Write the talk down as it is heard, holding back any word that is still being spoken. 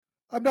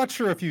I'm not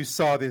sure if you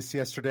saw this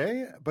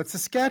yesterday, but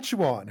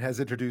Saskatchewan has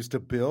introduced a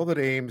bill that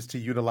aims to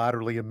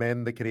unilaterally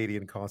amend the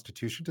Canadian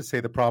Constitution to say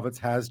the province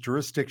has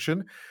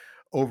jurisdiction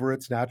over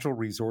its natural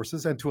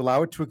resources and to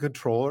allow it to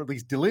control, or at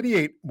least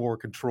delineate more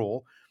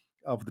control,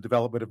 of the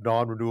development of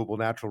non-renewable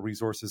natural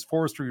resources,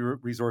 forestry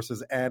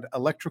resources, and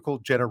electrical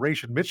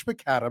generation. Mitch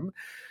McAdam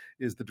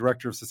is the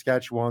director of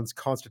Saskatchewan's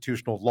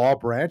constitutional law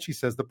branch. He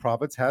says the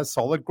province has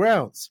solid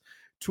grounds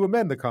to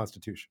amend the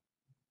Constitution.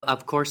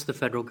 Of course, the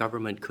federal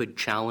government could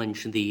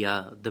challenge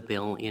the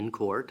bill in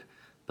court,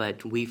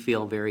 but we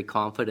feel very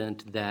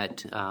confident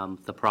that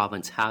the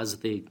province has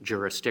the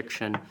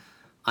jurisdiction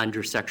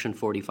under Section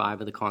 45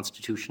 of the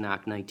Constitution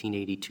Act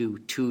 1982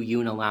 to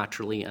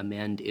unilaterally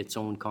amend its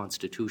own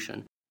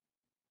constitution.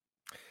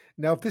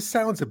 Now, if this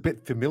sounds a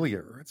bit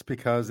familiar, it's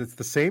because it's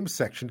the same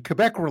section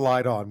Quebec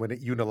relied on when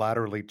it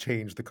unilaterally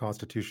changed the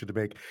Constitution to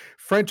make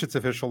French its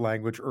official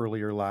language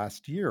earlier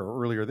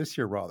this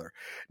year rather.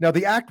 Now,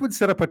 the act would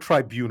set up a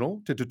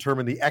tribunal to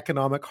determine the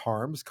economic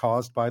harms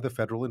caused by the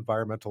federal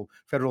environmental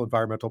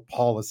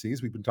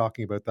policies. We've been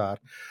talking about that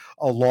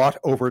a lot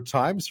over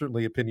time.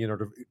 Certainly, opinion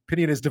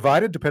is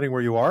divided depending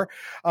where you are.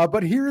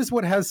 But here is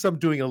what has some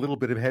doing a little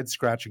bit of head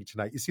scratching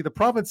tonight. You see, the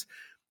province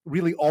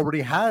really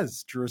already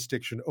has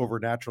jurisdiction over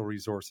natural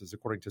resources,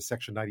 according to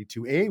Section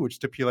 92A, which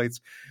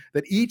stipulates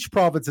that each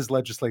province's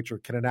legislature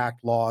can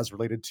enact laws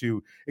related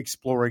to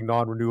exploring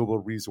non-renewable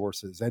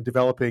resources and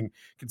developing,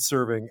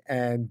 conserving,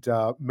 and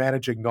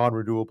managing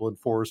non-renewable and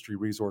forestry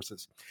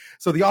resources.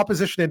 So the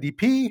opposition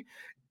NDP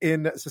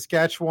in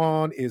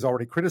Saskatchewan is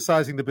already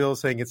criticizing the bill,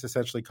 saying it's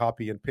essentially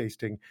copy and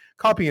pasting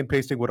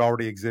what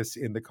already exists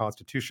in the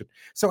Constitution.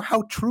 So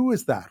how true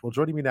is that? Well,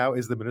 joining me now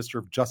is the Minister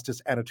of Justice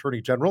and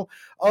Attorney General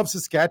of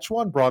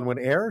Saskatchewan, Bronwyn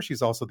Eyre.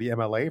 She's also the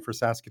MLA for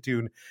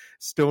Saskatoon,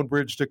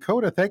 Stonebridge,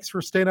 Dakota. Thanks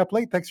for staying up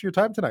late. Thanks for your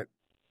time tonight.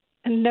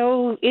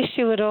 No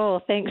issue at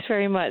all. Thanks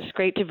very much.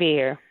 Great to be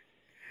here.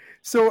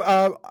 So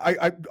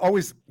I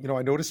always,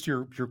 I noticed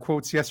your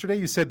quotes yesterday.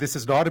 You said this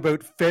is not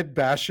about Fed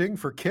bashing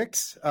for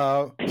kicks.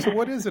 So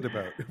what is it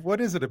about?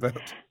 What is it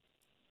about?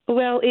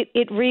 Well,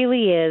 it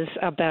really is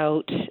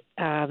about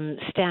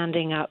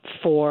standing up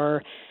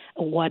for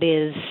what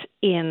is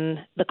in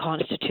the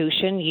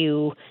Constitution.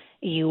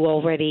 You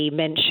already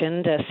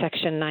mentioned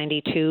Section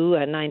 92,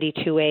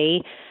 92A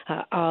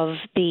of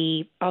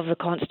the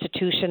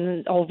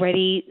Constitution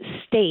already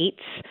states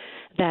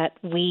that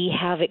we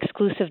have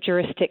exclusive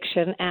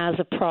jurisdiction as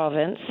a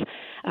province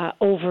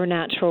over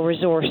natural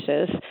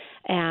resources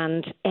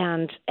and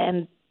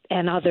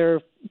other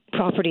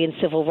property and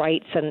civil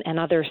rights and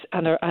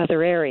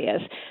other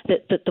areas.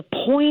 The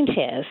point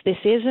is, this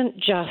isn't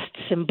just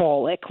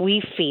symbolic.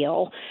 We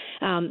feel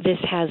this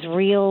has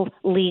real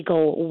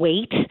legal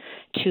weight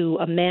to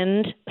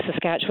amend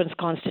Saskatchewan's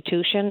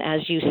Constitution, as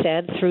you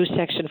said, through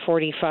Section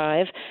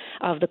 45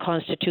 of the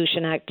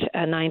Constitution Act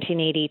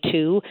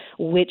 1982,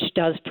 which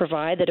does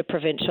provide that a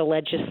provincial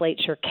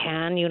legislature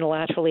can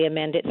unilaterally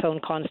amend its own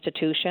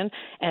constitution.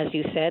 As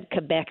you said,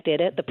 Quebec did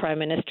it. The Prime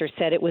Minister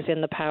said it was in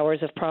the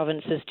powers of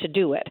provinces to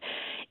do it.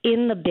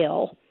 In the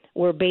bill,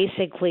 we're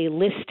basically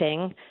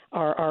listing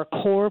our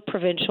core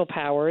provincial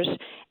powers,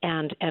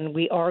 and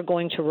we are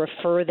going to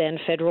refer then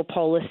federal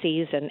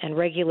policies and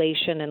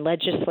regulation and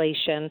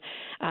legislation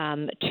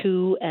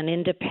to an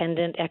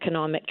independent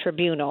economic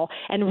tribunal,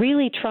 and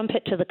really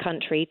trumpet to the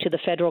country, to the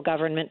federal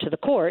government, to the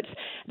courts,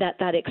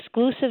 that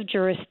exclusive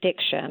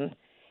jurisdiction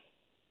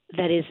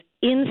that is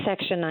in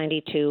Section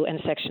 92 and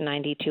Section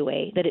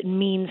 92A, that it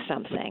means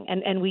something.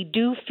 And we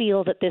do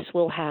feel that this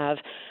will have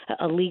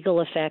a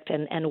legal effect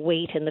and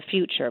weight in the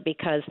future,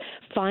 because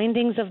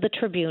findings of the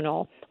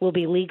tribunal will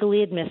be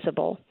legally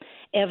admissible.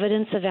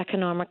 Evidence of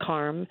economic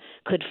harm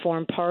could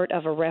form part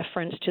of a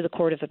reference to the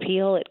Court of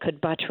Appeal. It could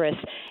buttress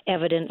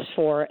evidence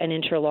for an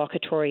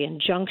interlocutory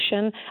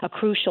injunction. A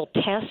crucial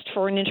test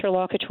for an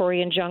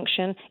interlocutory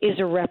injunction is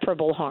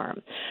irreparable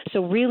harm.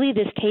 So really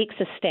this takes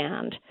a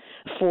stand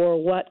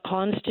for what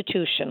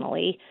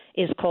constitutionally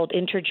is called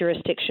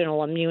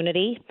interjurisdictional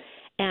immunity,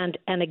 and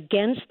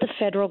against the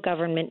federal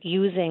government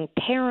using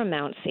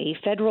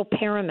federal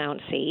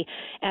paramountcy,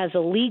 as a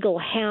legal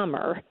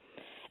hammer,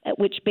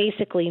 which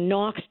basically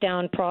knocks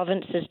down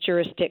provinces'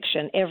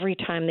 jurisdiction every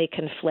time they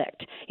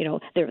conflict.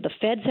 The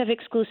feds have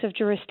exclusive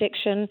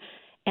jurisdiction,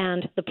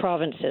 and the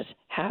provinces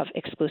have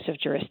exclusive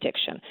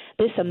jurisdiction.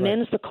 This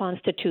amends the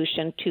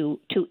Constitution to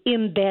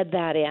embed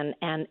that in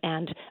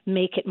and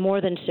make it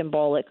more than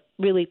symbolic,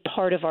 really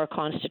part of our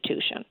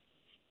Constitution.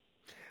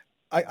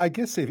 I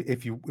guess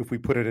if we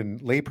put it in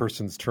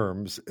layperson's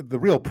terms, the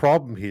real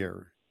problem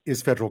here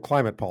is federal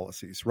climate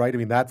policies, right? I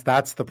mean,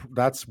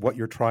 that's what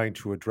you're trying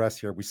to address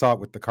here. We saw it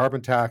with the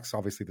carbon tax.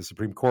 Obviously, the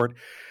Supreme Court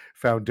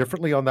found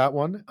differently on that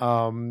one.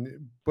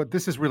 But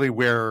this is really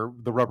where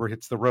the rubber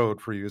hits the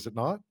road for you, is it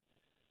not?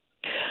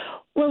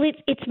 Well,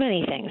 it's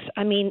many things.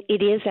 I mean,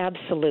 it is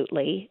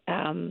absolutely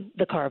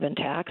the carbon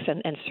tax,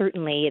 and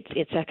certainly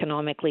it's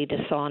economically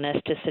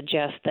dishonest to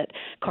suggest that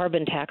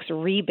carbon tax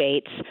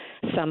rebates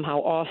somehow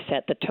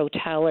offset the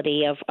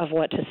totality of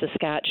what to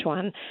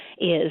Saskatchewan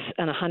is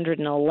an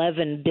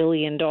 $111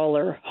 billion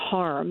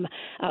harm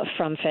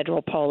from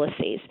federal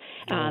policies.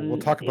 We'll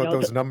talk about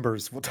those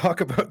numbers. We'll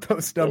talk about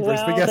those numbers.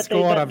 But yes,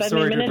 go on. I'm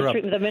sorry to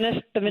interrupt.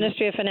 The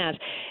Ministry of Finance,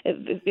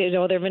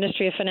 their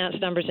Ministry of Finance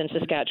numbers in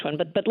Saskatchewan.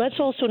 But let's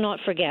also not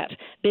forget,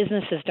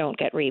 businesses don't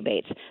get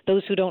rebates.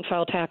 Those who don't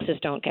file taxes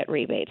don't get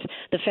rebates.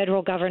 The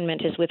federal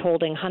government is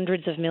withholding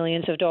hundreds of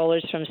millions of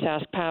dollars from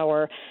Sask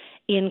Power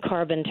in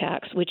carbon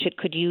tax, which it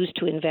could use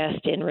to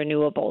invest in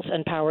renewables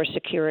and power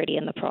security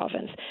in the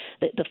province.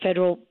 The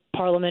federal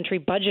parliamentary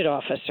budget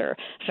officer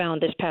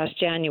found this past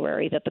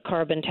January that the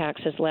carbon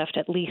tax has left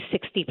at least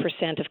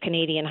 60% of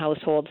Canadian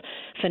households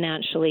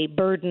financially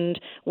burdened,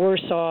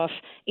 worse off,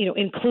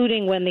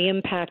 including when the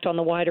impact on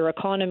the wider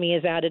economy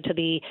is added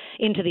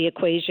into the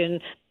equation.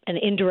 And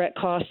indirect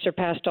costs are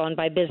passed on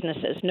by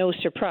businesses. No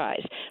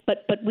surprise.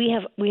 But we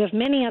have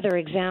many other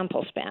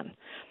examples, Ben.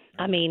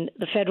 I mean,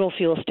 the federal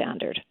fuel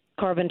standard,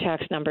 carbon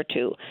tax number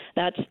 2.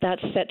 That's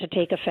set to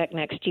take effect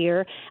next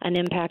year, an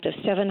impact of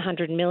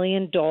 $700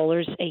 million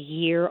a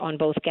year on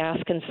both gas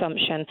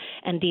consumption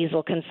and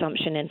diesel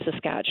consumption in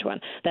Saskatchewan.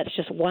 That's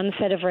just one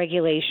set of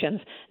regulations,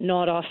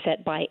 not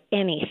offset by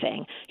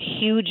anything.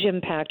 Huge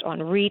impact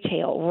on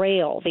retail,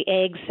 rail, the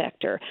ag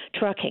sector,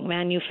 trucking,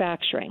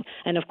 manufacturing,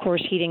 and of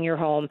course heating your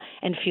home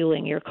and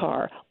fueling your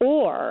car.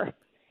 Or,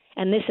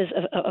 and this is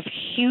of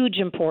huge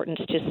importance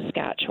to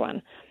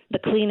Saskatchewan, the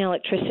clean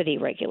electricity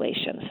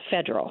regulations,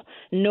 federal,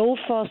 no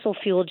fossil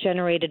fuel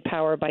generated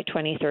power by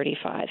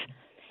 2035,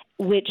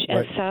 which,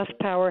 as Sask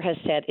Power has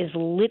said, is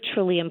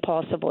literally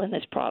impossible in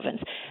this province.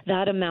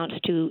 That amounts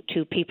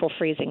to people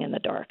freezing in the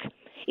dark.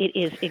 It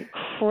is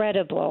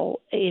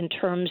incredible in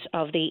terms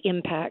of the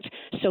impact,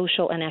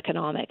 social and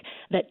economic,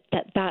 that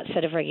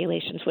set of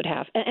regulations would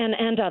have,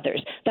 and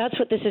others. That's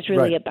what this is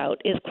really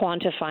about, is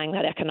quantifying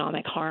that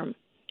economic harm.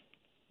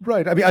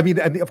 Right. I mean,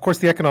 and of course,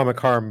 the economic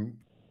harm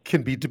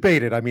can be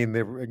debated. I mean,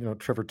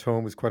 Trevor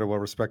Tome is quite a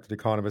well-respected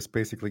economist,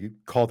 basically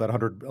called that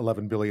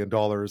 $111 billion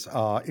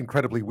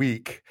incredibly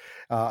weak.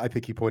 I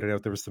think he pointed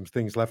out there were some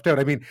things left out.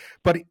 I mean,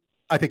 but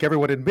I think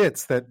everyone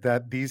admits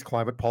that these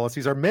climate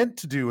policies are meant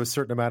to do a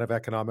certain amount of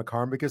economic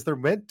harm because they're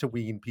meant to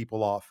wean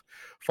people off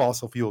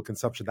fossil fuel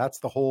consumption. That's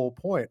the whole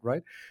point,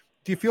 right?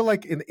 Do you feel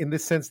like in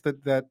this sense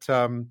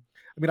that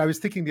I mean, I was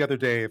thinking the other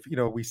day, if,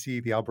 we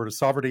see the Alberta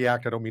Sovereignty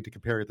Act, I don't mean to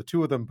compare the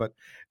two of them, but,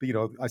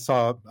 I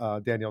saw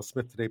Danielle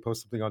Smith today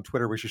post something on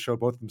Twitter where she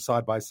showed both of them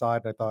side by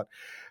side. And I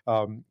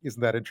thought,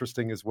 isn't that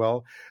interesting as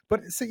well?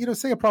 But say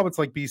a province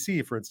like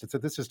BC, for instance,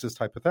 and this is just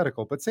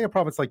hypothetical, but say a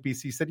province like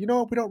BC said,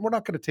 we're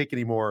not going to take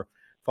any more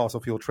fossil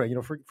fuel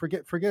train,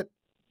 forget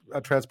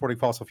transporting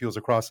fossil fuels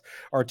across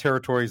our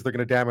territories. They're going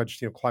to damage,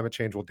 climate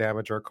change will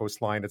damage our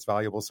coastline. It's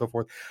valuable, so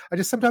forth.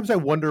 Sometimes I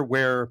wonder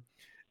where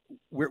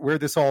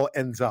this all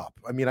ends up.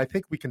 I mean, I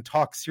think we can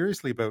talk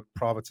seriously about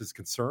provinces'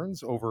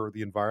 concerns over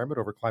the environment,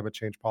 over climate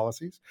change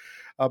policies,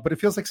 but it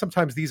feels like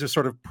sometimes these are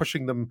sort of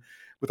pushing them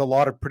with a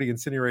lot of pretty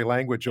incendiary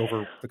language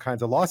over the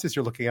kinds of losses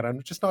you're looking at.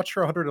 I'm just not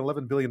sure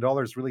 $111 billion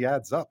really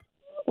adds up.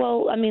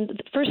 Well, I mean,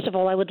 first of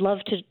all, I would love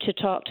to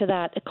talk to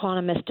that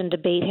economist and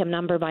debate him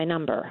number by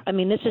number. I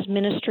mean, this is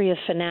Ministry of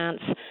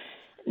Finance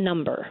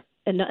number.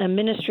 A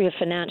Ministry of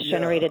Finance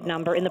generated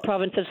number in the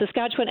province of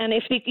Saskatchewan. And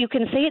if you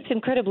can say it's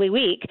incredibly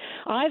weak,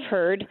 I've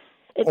heard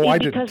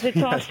because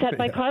it's offset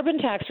by carbon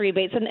tax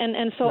rebates.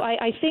 And so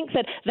I think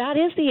that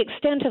is the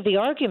extent of the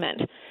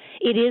argument.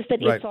 It is that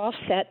it's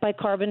offset by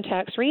carbon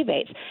tax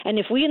rebates. And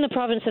if we in the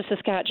province of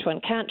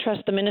Saskatchewan can't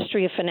trust the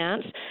Ministry of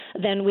Finance,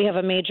 then we have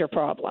a major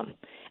problem.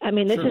 I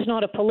mean, this is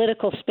not a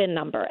political spin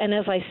number. And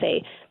as I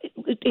say,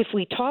 if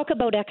we talk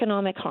about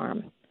economic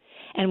harm,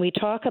 and we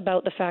talk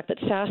about the fact that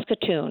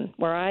Saskatoon,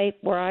 where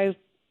I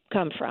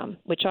come from,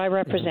 which I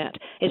represent,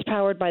 is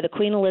powered by the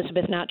Queen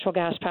Elizabeth Natural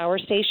Gas Power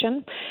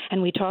Station,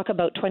 and we talk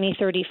about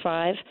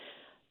 2035,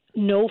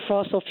 no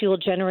fossil fuel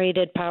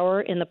generated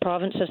power in the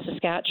province of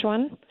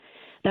Saskatchewan,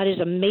 that is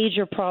a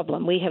major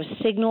problem. We have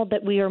signaled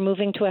that we are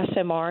moving to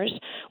SMRs.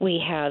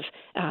 We have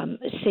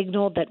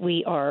signaled that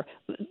we are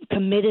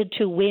committed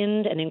to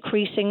wind and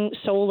increasing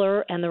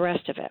solar and the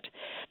rest of it.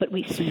 But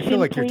we so you feel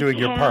like you're doing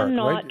your part,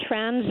 cannot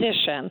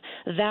transition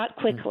that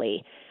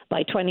quickly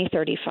by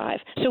 2035.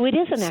 So it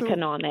is an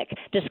economic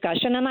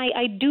discussion, and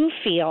I do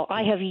feel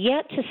I have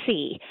yet to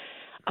see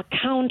a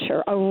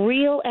counter, a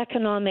real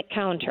economic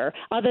counter,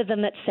 other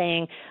than that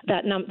saying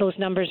that those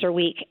numbers are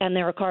weak and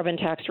there are carbon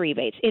tax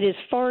rebates. It is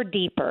far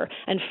deeper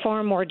and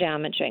far more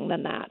damaging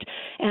than that.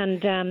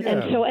 And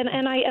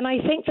I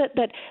think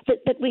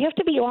that we have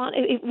to be on.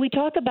 If we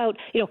talk about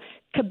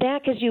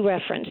Quebec, as you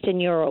referenced in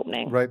your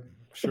opening, right?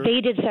 Sure.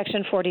 They did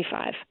Section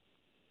 45.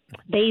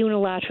 They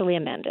unilaterally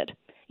amended.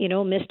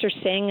 Mr.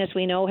 Singh, as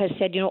we know, has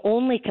said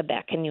only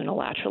Quebec can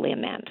unilaterally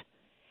amend.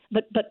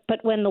 But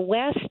when the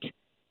West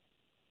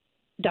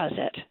does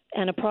it,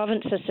 and a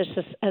province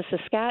as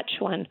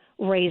Saskatchewan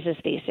raises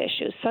these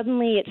issues,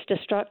 suddenly it's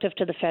destructive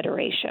to the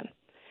Federation.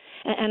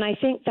 And I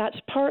think that's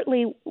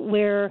partly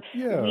where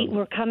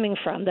we're coming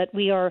from, that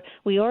we are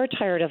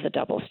tired of the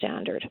double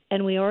standard,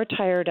 and we are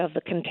tired of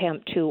the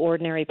contempt to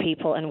ordinary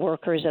people and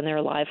workers and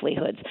their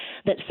livelihoods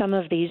that some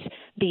of these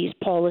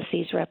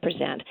policies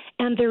represent.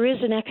 And there is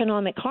an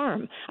economic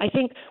harm. I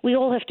think we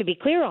all have to be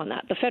clear on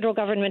that. The federal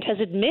government has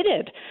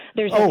admitted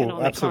there's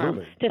economic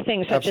harm to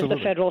things such as the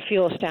federal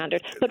fuel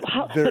standard. But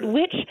in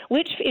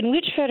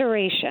which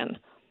federation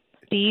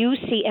do you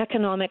see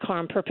economic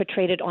harm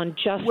perpetrated on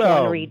just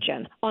one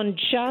region? On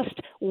just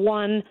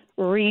one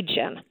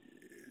region.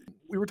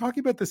 We were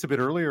talking about this a bit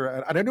earlier,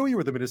 and I know you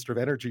were the Minister of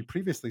Energy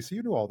previously, so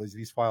you know all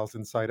these files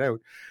inside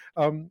out.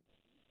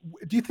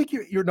 Do you think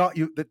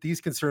that these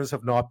concerns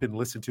have not been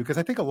listened to? Because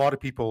I think a lot of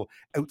people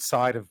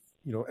outside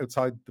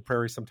the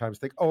prairie sometimes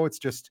think, oh, it's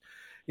just,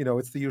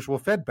 it's the usual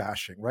Fed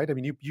bashing, right? I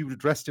mean, you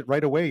addressed it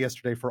right away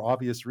yesterday for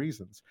obvious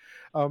reasons.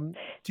 Do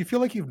you feel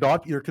like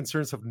your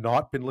concerns have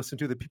not been listened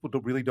to, that people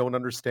really don't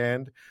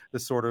understand the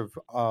sort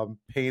of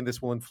pain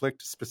this will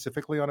inflict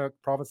specifically on a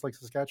province like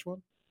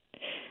Saskatchewan?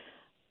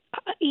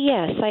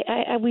 Yes,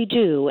 we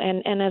do.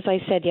 And as I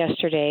said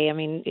yesterday, I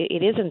mean,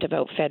 it isn't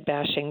about Fed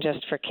bashing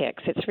just for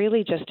kicks. It's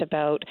really just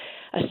about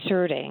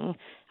asserting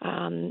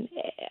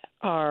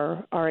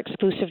our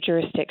exclusive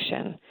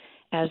jurisdiction,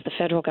 as the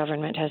federal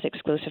government has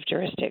exclusive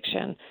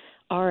jurisdiction,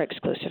 our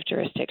exclusive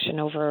jurisdiction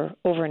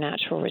over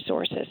natural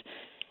resources.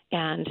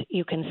 And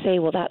you can say,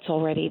 well, that's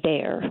already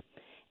there.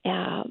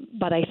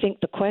 But I think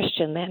the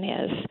question then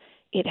is,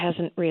 it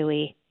hasn't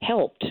really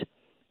helped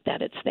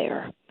that it's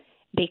there,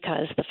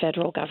 because the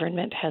federal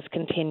government has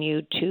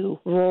continued to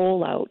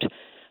roll out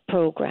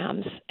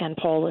programs and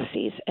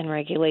policies and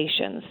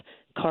regulations,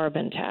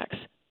 carbon tax,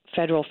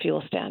 federal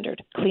fuel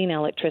standard, clean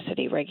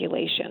electricity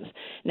regulations.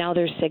 Now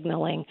they're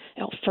signaling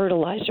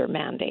fertilizer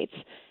mandates,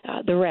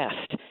 the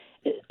rest.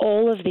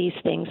 All of these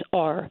things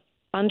are,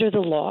 under the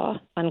law,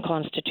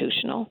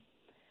 unconstitutional,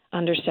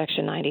 under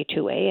Section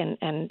 92A,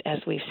 and as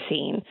we've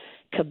seen,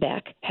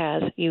 Quebec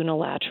has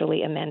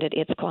unilaterally amended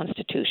its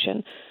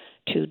constitution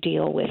to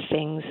deal with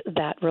things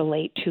that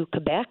relate to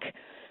Quebec.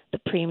 The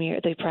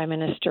Prime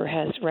Minister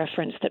has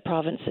referenced that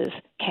provinces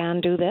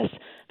can do this,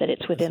 that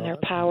it's within their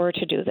power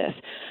to do this.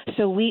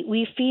 So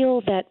we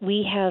feel that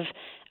we have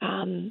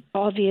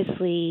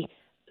obviously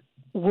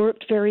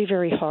worked very,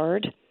 very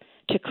hard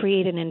to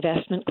create an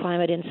investment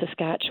climate in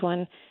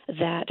Saskatchewan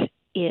that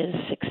is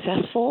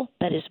successful,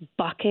 that is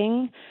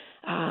bucking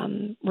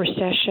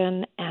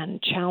recession and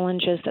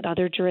challenges that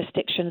other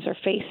jurisdictions are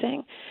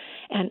facing.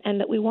 And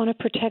that we want to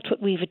protect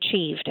what we've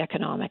achieved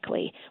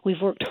economically. We've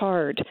worked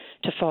hard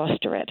to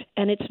foster it.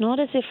 And it's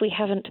not as if we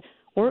haven't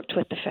worked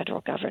with the federal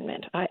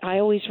government. I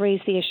always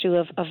raise the issue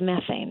of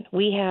methane.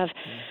 We have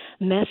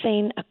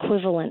methane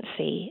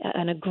equivalency,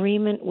 an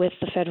agreement with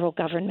the federal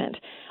government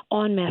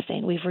on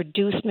methane. We've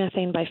reduced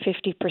methane by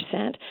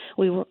 50%.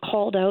 We were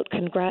called out,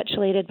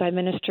 congratulated by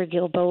Minister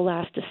Guilbeault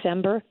last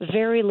December.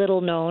 Very little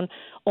known,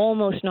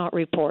 almost not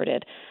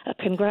reported.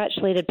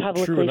 Congratulated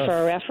publicly for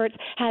our efforts.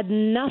 Had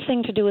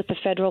nothing to do with the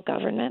federal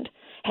government,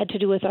 had to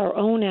do with our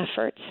own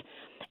efforts.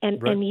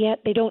 And yet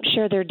they don't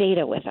share their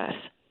data with us.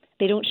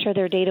 They don't share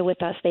their data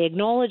with us. They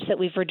acknowledge that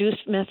we've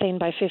reduced methane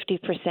by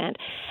 50%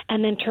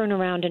 and then turn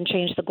around and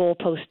change the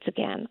goalposts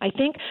again. I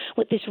think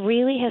what this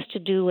really has to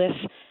do with,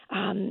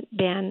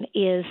 Ben,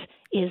 is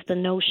the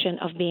notion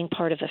of being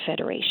part of a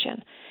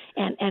federation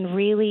and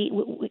really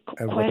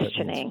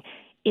questioning,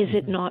 is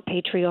it not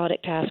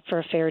patriotic to ask for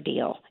a fair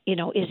deal?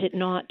 Is it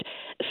not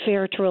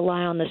fair to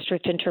rely on the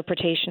strict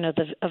interpretation of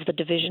the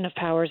division of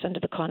powers under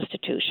the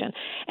Constitution,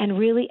 and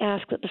really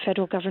ask that the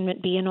federal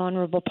government be an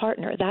honorable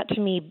partner? That,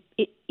 to me,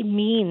 it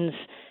means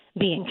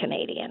being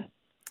Canadian.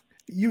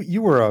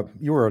 You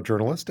were a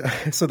journalist,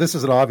 so this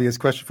is an obvious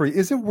question for you.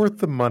 Is it worth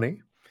the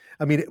money?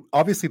 I mean,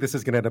 obviously, this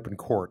is going to end up in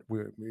court.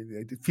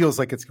 It feels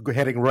like it's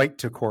heading right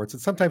to courts,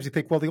 and sometimes you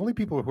think, well, the only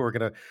people who are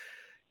going to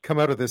come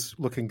out of this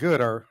looking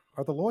good are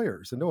the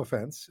lawyers, and no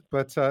offense,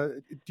 but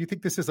do you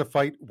think this is a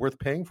fight worth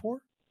paying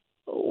for?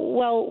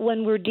 Well,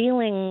 when we're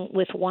dealing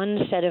with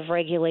one set of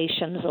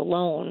regulations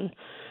alone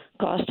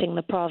costing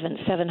the province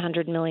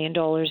 $700 million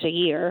a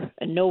year,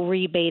 and no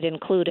rebate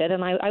included,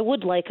 and I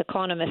would like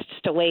economists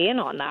to weigh in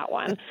on that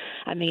one.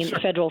 I mean, sure.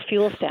 Federal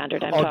fuel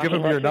standard. I'll give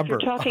them your number.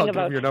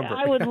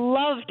 I would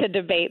love to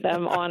debate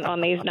them on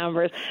these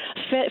numbers.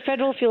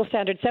 Federal fuel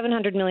standard,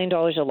 $700 million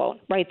alone,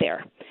 right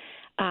there.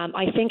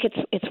 I think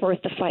it's worth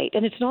the fight.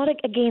 And it's not,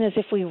 again, as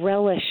if we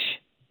relish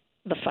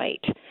the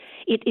fight.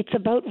 It's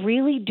about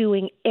really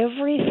doing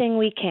everything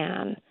we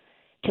can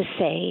to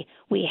say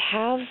we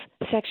have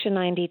Section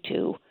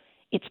 92.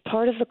 It's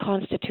part of the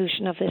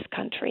Constitution of this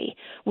country.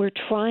 We're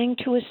trying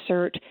to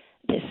assert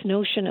this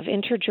notion of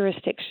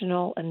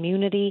interjurisdictional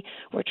immunity.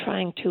 We're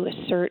trying to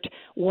assert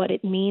what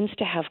it means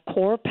to have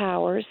core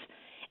powers.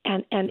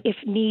 And if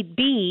need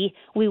be,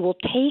 we will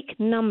take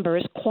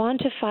numbers,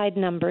 quantified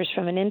numbers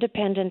from an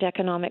independent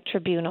economic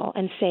tribunal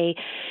and say,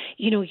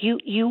 you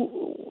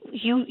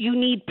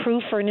need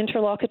proof for an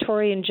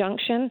interlocutory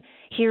injunction.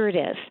 Here it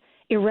is.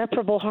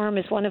 Irreparable harm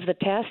is one of the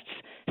tests.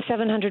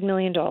 $700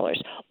 million.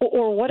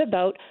 Or what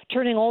about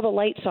turning all the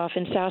lights off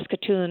in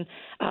Saskatoon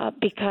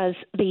because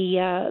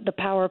the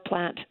power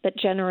plant that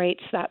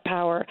generates that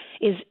power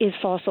is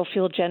fossil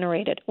fuel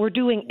generated? We're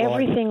doing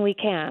everything we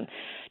can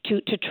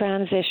to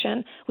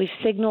transition. We've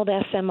signaled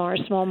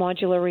SMR, small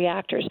modular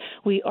reactors.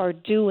 We are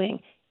doing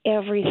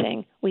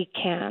everything we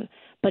can,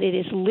 but it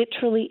is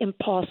literally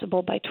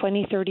impossible by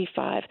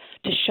 2035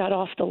 to shut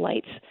off the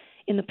lights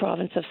in the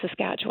province of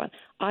Saskatchewan.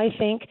 I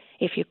think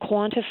if you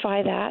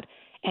quantify that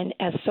and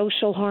as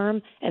social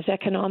harm, as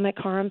economic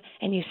harm,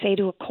 and you say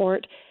to a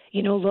court,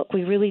 look,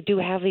 we really do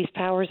have these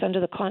powers under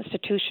the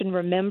Constitution,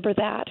 remember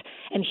that,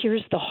 and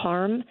here's the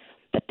harm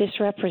that this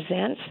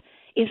represents,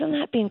 isn't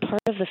that being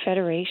part of the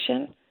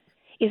Federation?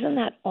 Isn't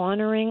that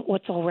honoring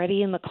what's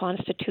already in the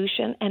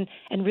Constitution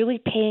and really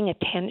paying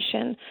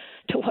attention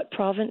to what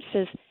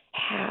provinces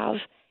have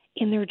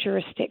in their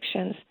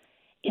jurisdictions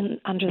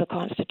under the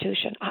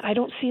Constitution? I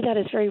don't see that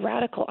as very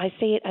radical. I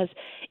see it as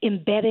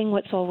embedding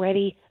what's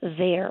already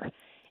there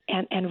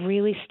and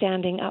really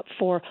standing up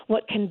for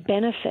what can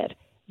benefit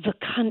the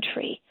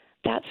country.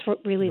 That's what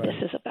really this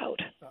is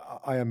about.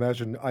 I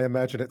imagine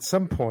at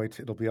some point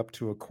it'll be up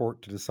to a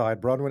court to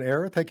decide. Bronwyn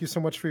Eyre, thank you so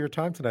much for your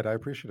time tonight. I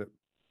appreciate it.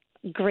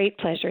 Great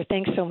pleasure.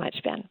 Thanks so much,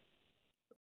 Ben.